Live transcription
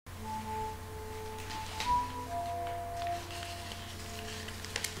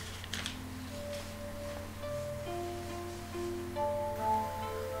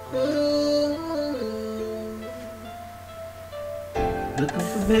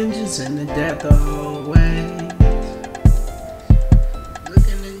vengeance in the depth of always.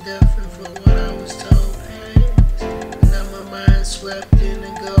 Looking indifferent for what I was told, hey. Now my mind swept in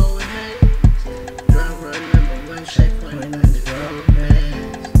and going haze. Drama remember one checkpoint in the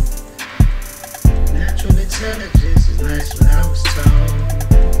romance. Natural intelligence is nice what I was told.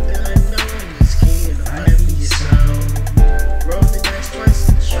 The unknown is key in the fight for your soul. Rolled the dice twice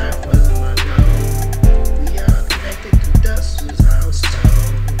and the strap wasn't my goal. We all connected through dust was how I was told.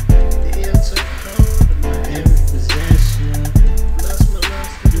 The ill took hold of my every possession. Lost my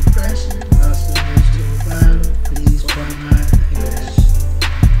love to depression. Lost the urge to a bottle. Please pardon my aggression.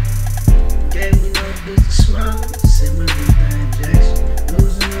 Gave me no business swallow. Similar to injection.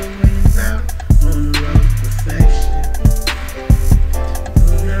 Losing the winning bout on the road to perfection.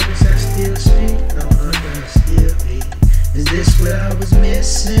 No nervous, I still speak. No hunger, I still eat. Is this what I was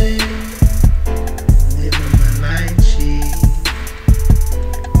missing? Living my life cheap.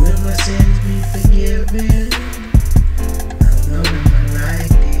 Will my sins be forgiven? I know that my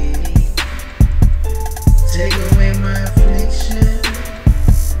life deep. Take away my affliction.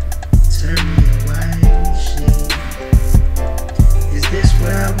 Turn me a white sheet. Is this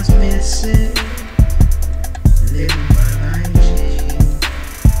what I was missing? Living my life cheap.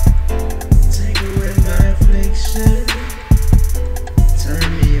 Take away my affliction. Turn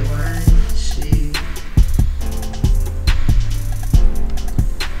me a white sheet.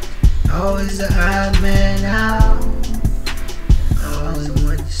 Always the odd man out. Always the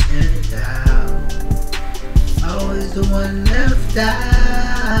one to stand out. Always the one left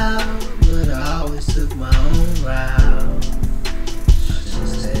out. But I always took my own route. I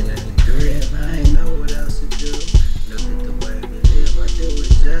just stayed in the crib. I ain't know what else to do. Look at the way we live. I do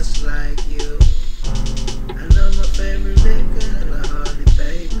it just like you. I know my favorite liquor and I hardly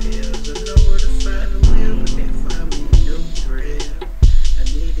pay bills. I know where to find a wheel, but can't find me a new thrill. I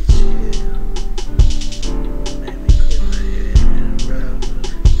need a chill. Made me clear my head and rub.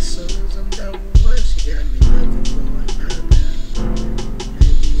 As soon as I'm done with one, she got me looking for another.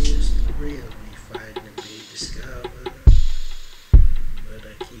 Maybe it's just the real me fighting to be discovered. But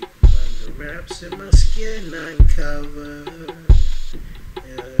I keep them under wraps and my skin uncovered.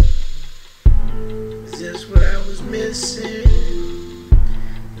 Yeah. Is this what I was missing?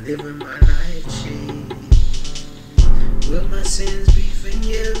 Living my life cheap. Will my sins be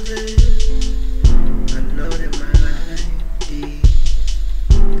forgiven? I know that my life deep.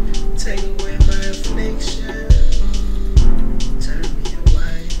 Take away my affliction. Turn me a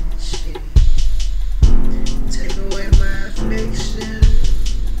white sheet. Take away my affliction.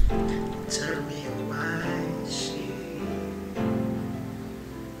 Turn me a white sheet.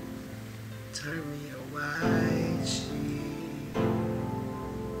 Turn me a white